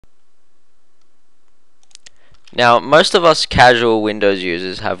Now, most of us casual Windows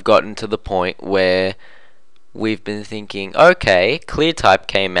users have gotten to the point where we've been thinking, okay, ClearType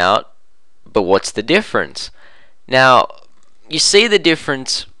came out, but what's the difference? Now, you see the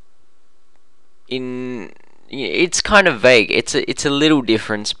difference in, it's kind of vague. It's a little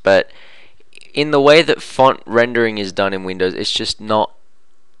difference, but in the way that font rendering is done in Windows, it's just not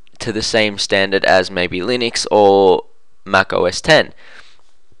to the same standard as maybe Linux or Mac OS X.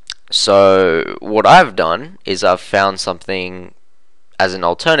 So what I've done is I've found something as an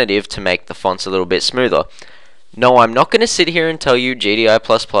alternative to make the fonts a little bit smoother. No, I'm not going to sit here and tell you GDI++,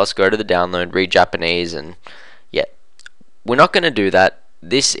 go to the download, read Japanese, and yeah, we're not going to do that.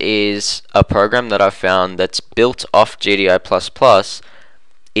 This is a program that I've found that's built off GDI++.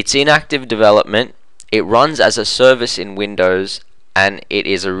 It's in active development. It runs as a service in Windows, and it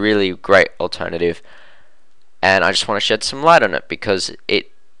is a really great alternative. And I just want to shed some light on it because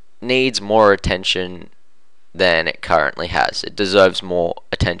it needs more attention than it currently has. It deserves more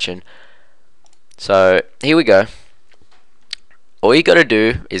attention. So here we go. All you got to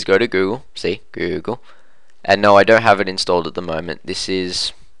do is go to Google. See, Google. And no, I don't have it installed at the moment. This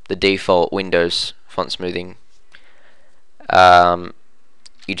is the default Windows font smoothing.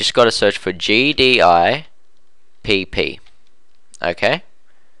 You just got to search for GDIpp. Okay,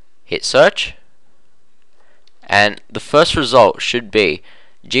 hit search, and the first result should be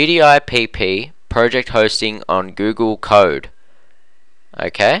GDIpp project hosting on Google Code.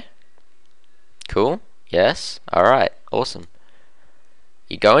 Okay, cool. Yes, alright, awesome.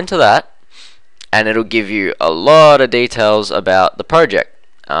 You go into that, and it'll give you a lot of details about the project.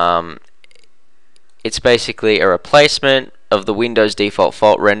 It's basically a replacement of the Windows default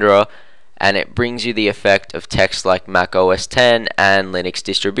font renderer, and it brings you the effect of text like Mac OS X and Linux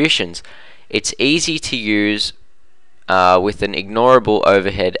distributions. It's easy to use with an ignorable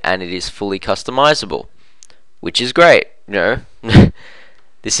overhead, and it is fully customizable, which is great. You know,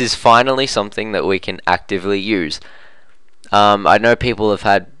 this is finally something that we can actively use. I know people have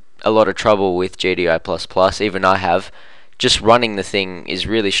had a lot of trouble with GDI++, even I have. Just running the thing is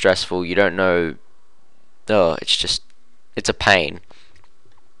really stressful. You don't know. Oh, it's a pain.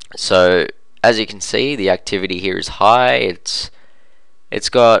 So as you can see, the activity here is high. It's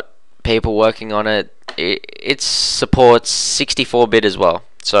got people working on it. It supports 64-bit as well.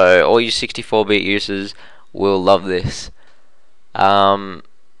 So all you 64-bit users will love this.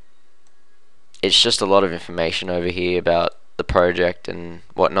 It's just a lot of information over here about the project and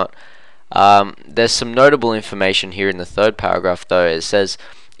whatnot. There's some notable information here in the third paragraph though. It says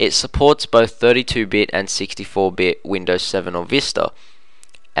it supports both 32-bit and 64-bit Windows 7 or Vista,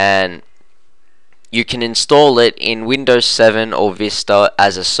 and you can install it in Windows 7 or Vista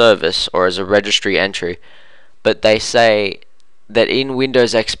as a service or as a registry entry, but they say that in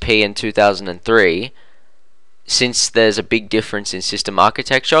Windows XP in 2003, since there's a big difference in system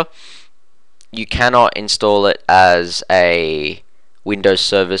architecture, you cannot install it as a Windows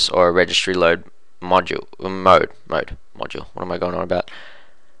service or a registry load module. What am I going on about?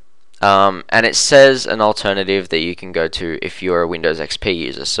 And it says an alternative that you can go to if you're a Windows XP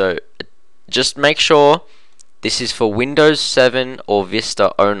user. So just make sure this is for Windows 7 or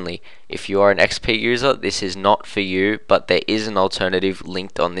Vista only. If you are an XP user, this is not for you, but there is an alternative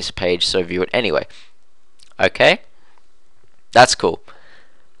linked on this page, so view it anyway. Okay? That's cool.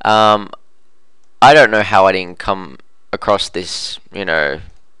 I don't know how I didn't come across this,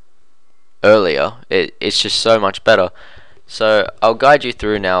 earlier. It's just so much better. So I'll guide you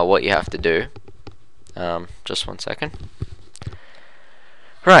through now what you have to do. Just one second.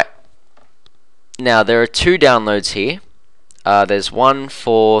 Right. Now there are two downloads here. There's one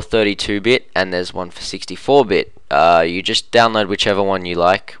for 32-bit and there's one for 64-bit. You just download whichever one you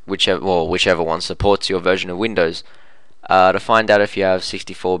like, whichever one supports your version of Windows. To find out if you have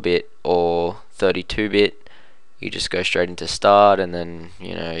 64-bit or 32-bit, you just go straight into Start and then,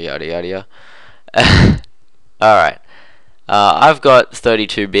 yada yada yada. Alright. I've got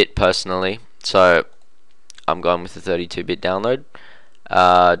 32-bit personally, so I'm going with the 32-bit download.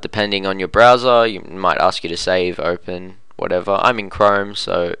 Depending on your browser, you might ask you to save, open, whatever. I'm in Chrome,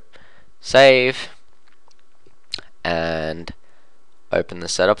 so save and open the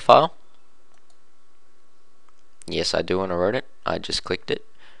setup file. Yes, I do want to write it. I just clicked it.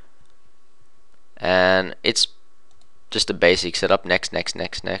 And it's just a basic setup, next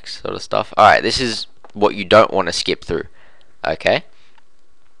sort of stuff. Alright, this is what you don't want to skip through. Okay,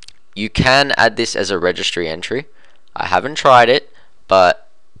 you can add this as a registry entry. I haven't tried it, but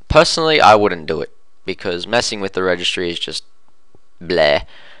personally I wouldn't do it because messing with the registry is just bleh.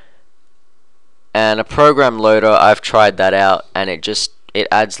 And a program loader, I've tried that out, and it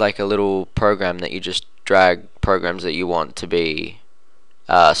adds like a little program that you just drag programs that you want to be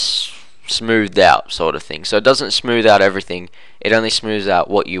smoothed out, sort of thing. So it doesn't smooth out everything, it only smooths out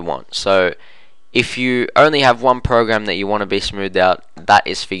what you want. So if you only have one program that you want to be smoothed out, that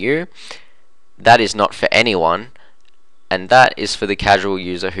is for you. That is not for anyone, and that is for the casual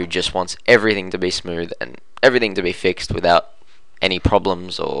user who just wants everything to be smooth and everything to be fixed without any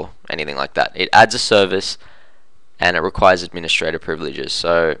problems or anything like that. It adds a service and it requires administrator privileges.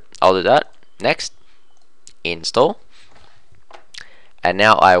 So I'll do that. Next, install. And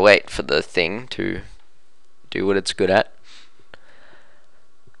now I wait for the thing to do what it's good at.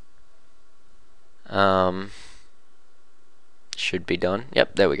 Should be done.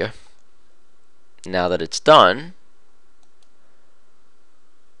 Yep, there we go. Now that it's done,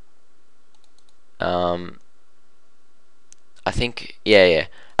 I think, yeah.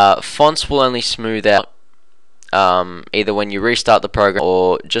 Fonts will only smooth out either when you restart the program,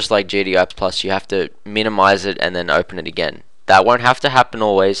 or just like GDIpp Plus, you have to minimize it and then open it again. That won't have to happen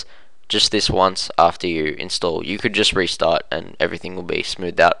always, just this once after you install. You could just restart and everything will be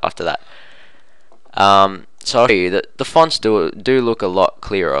smoothed out after that. So I'll show you that the fonts do look a lot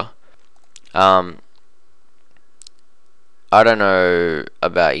clearer. I don't know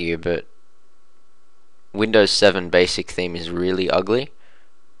about you, but Windows 7 basic theme is really ugly.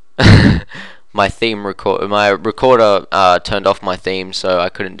 My recorder turned off my theme, so I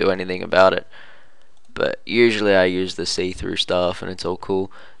couldn't do anything about it. But usually I use the see-through stuff and it's all cool,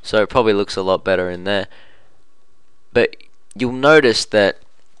 so it probably looks a lot better in there. But you'll notice that,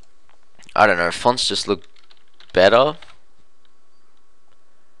 I don't know, fonts just look better.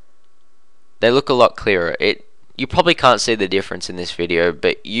 They look a lot clearer. You probably can't see the difference in this video,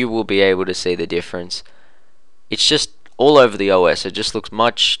 but you will be able to see the difference. It's just all over the OS. It just looks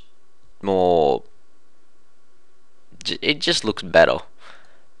much more. It just looks better.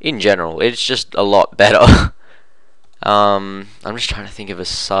 In general, it's just a lot better. I'm just trying to think of a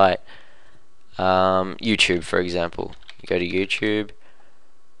site. YouTube, for example. You go to YouTube.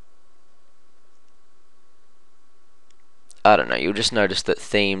 I don't know. You'll just notice that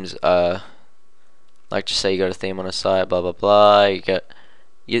themes are, like, just say you got a theme on a site, blah blah blah. You get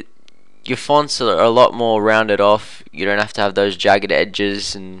your fonts are a lot more rounded off. You don't have to have those jagged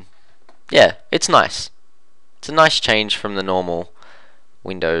edges, and yeah, it's nice. It's a nice change from the normal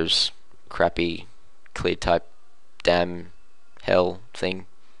Windows crappy clear type damn hell thing.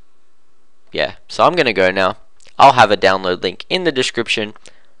 Yeah, so I'm gonna go now. I'll have a download link in the description.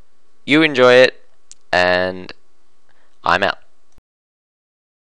 You enjoy it, and I'm out.